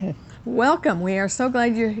Welcome. We are so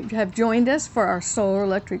glad you have joined us for our solar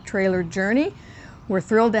electric trailer journey. We're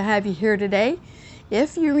thrilled to have you here today.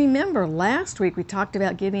 If you remember, last week we talked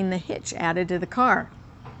about getting the hitch added to the car.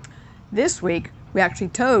 This week we actually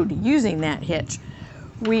towed using that hitch.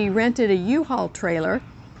 We rented a U-Haul trailer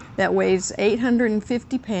that weighs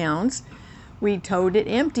 850 pounds. We towed it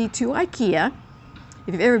empty to IKEA.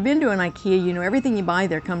 If you've ever been to an IKEA, you know everything you buy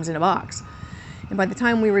there comes in a box. And by the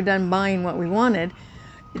time we were done buying what we wanted,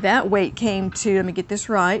 that weight came to, let me get this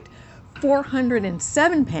right,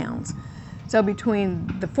 407 pounds. So between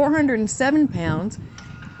the 407 pounds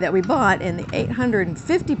that we bought and the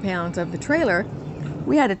 850 pounds of the trailer,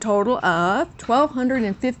 we had a total of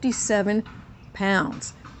 1,257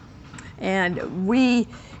 pounds. And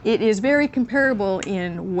it is very comparable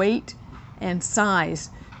in weight and size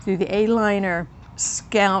to the A-Liner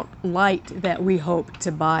Scout Light that we hope to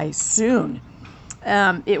buy soon.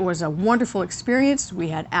 It was a wonderful experience. We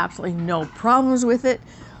had absolutely no problems with it.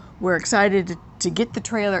 We're excited to get the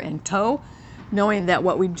trailer in tow, knowing that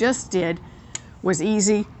what we just did was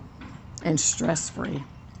easy and stress-free.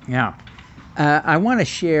 Yeah. I want to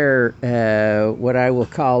share what I will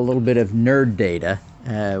call a little bit of nerd data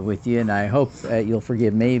with you, and I hope you'll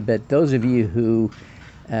forgive me, but those of you who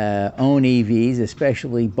own EVs,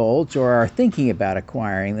 especially Bolts, or are thinking about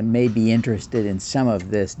acquiring them may be interested in some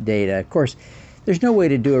of this data. Of course, there's no way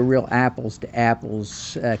to do a real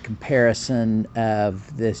apples-to-apples comparison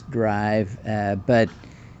of this drive, but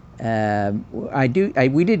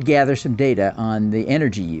we did gather some data on the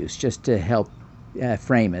energy use just to help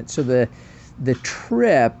frame it. So the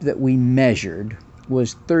trip that we measured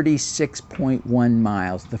was 36.1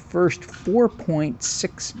 miles. The first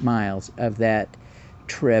 4.6 miles of that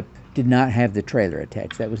trip did not have the trailer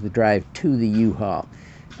attached. That was the drive to the U-Haul.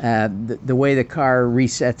 The way the car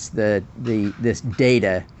resets this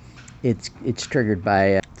data, it's triggered by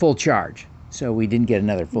a full charge. So we didn't get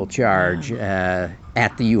another full charge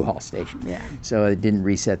at the U-Haul station. Yeah. So it didn't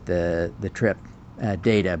reset the trip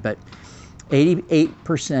data. But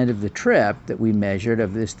 88% of the trip that we measured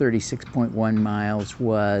of this 36.1 miles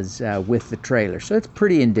was with the trailer. So it's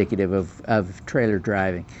pretty indicative of trailer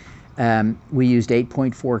driving. We used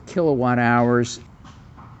 8.4 kilowatt hours.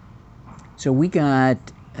 So we got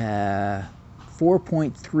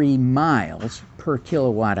 4.3 miles per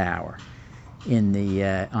kilowatt hour in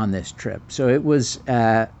on this trip. So it was,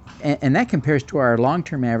 and that compares to our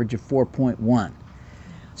long-term average of 4.1.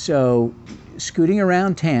 So scooting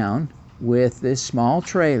around town with this small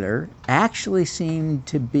trailer actually seemed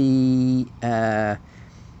to be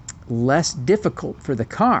less difficult for the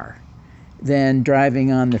car than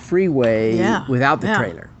driving on the freeway without the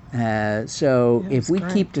trailer. So if we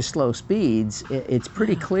keep to slow speeds, it's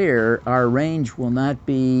pretty clear our range will not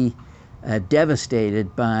be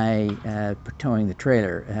devastated by towing the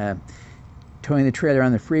trailer. Towing the trailer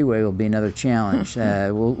on the freeway will be another challenge.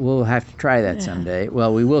 We'll have to try that someday.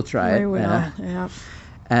 Well, we will try it. We will,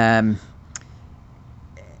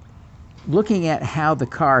 looking at how the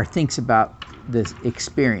car thinks about this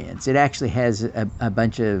experience, it actually has a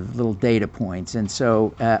bunch of little data points. And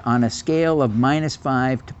so on a scale of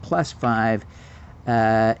 -5 to +5,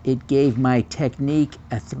 it gave my Technique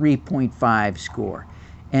a 3.5 score.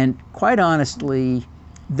 And quite honestly,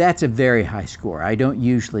 that's a very high score. I don't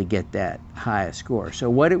usually get that high a score.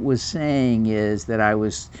 So what it was saying is that I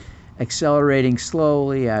was accelerating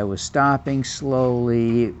slowly, I was stopping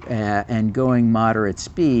slowly, and going moderate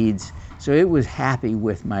speeds. So it was happy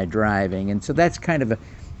with my driving. And so that's kind of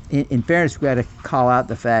in fairness, we've got to call out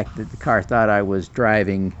the fact that the car thought I was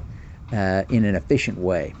driving in an efficient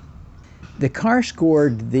way. The car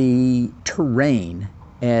scored the terrain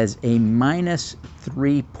as a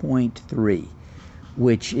 -3.3,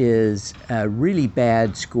 which is a really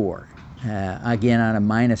bad score. Again, on a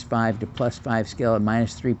 -5 to +5 scale, a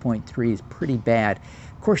 -3.3 is pretty bad.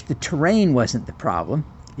 Of course, the terrain wasn't the problem.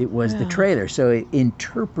 It was the trailer. So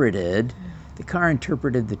the car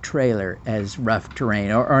interpreted the trailer as rough terrain,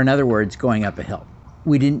 or in other words, going up a hill.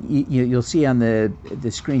 We didn't, you'll see on the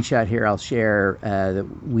screenshot here I'll share that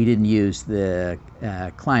we didn't use the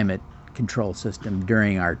climate control system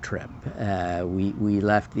during our trip. We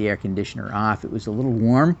left the air conditioner off. It was a little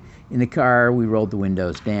warm in the car. We rolled the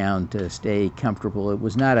windows down to stay comfortable. It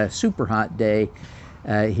was not a super hot day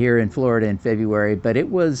here in Florida in February, but it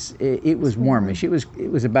was warmish. It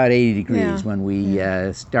was about 80 degrees when we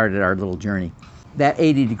started our little journey. That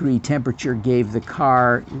 80-degree temperature gave the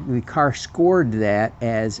car scored that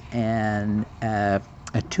as a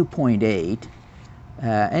 2.8,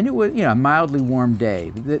 and it was a mildly warm day.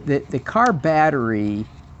 The car battery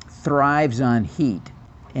thrives on heat,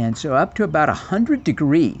 And so up to about 100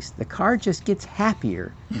 degrees, the car just gets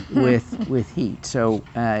happier with heat. So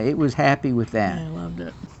it was happy with that. I loved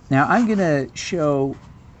it. Now I'm going to show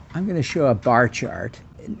a bar chart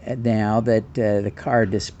now that the car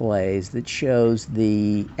displays that shows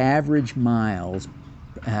the average miles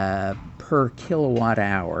per kilowatt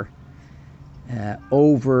hour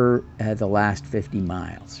over the last 50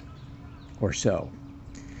 miles or so.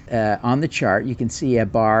 On the chart, you can see a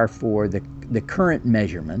bar for the current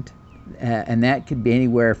measurement, and that could be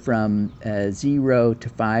anywhere from 0 to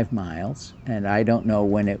 5 miles. And I don't know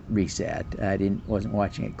when it reset. I wasn't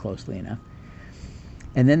watching it closely enough.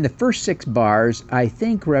 And then the first 6 bars, I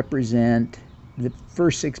think, represent the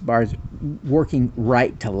first 6 bars working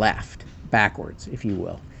right to left, backwards, if you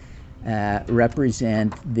will,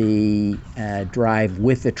 represent the drive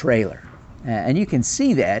with the trailer. And you can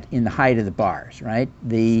see that in the height of the bars, right?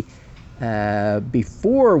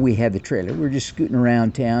 Before we had the trailer, we were just scooting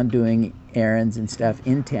around town doing errands and stuff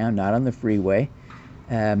in town, not on the freeway.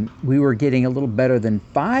 We were getting a little better than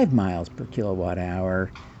 5 miles per kilowatt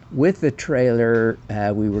hour. With the trailer,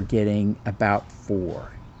 we were getting about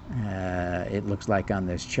 4, it looks like on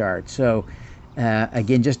this chart. So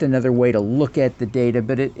again, just another way to look at the data,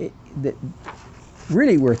 but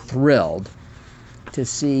really we're thrilled to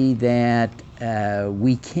see that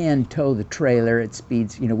we can tow the trailer at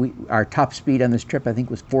speeds. Our top speed on this trip, I think,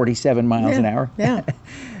 was 47 miles an hour. Yeah.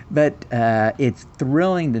 But it's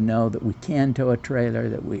thrilling to know that we can tow a trailer,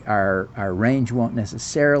 that our range won't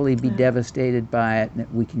necessarily be devastated by it, and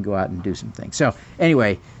that we can go out and do some things. So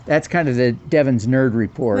anyway, that's kind of the Devin's nerd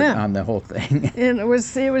report on the whole thing. And we're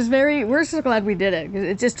so glad we did it.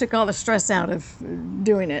 It just took all the stress out of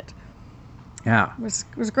doing it. Yeah. It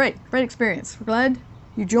was great experience. We're glad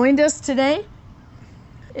you joined us today.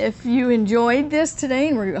 If you enjoyed this today,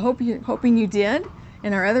 and we're hoping you did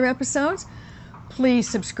in our other episodes, please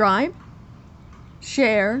subscribe,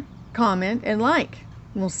 share, comment, and like.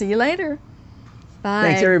 And we'll see you later. Bye.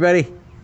 Thanks, everybody.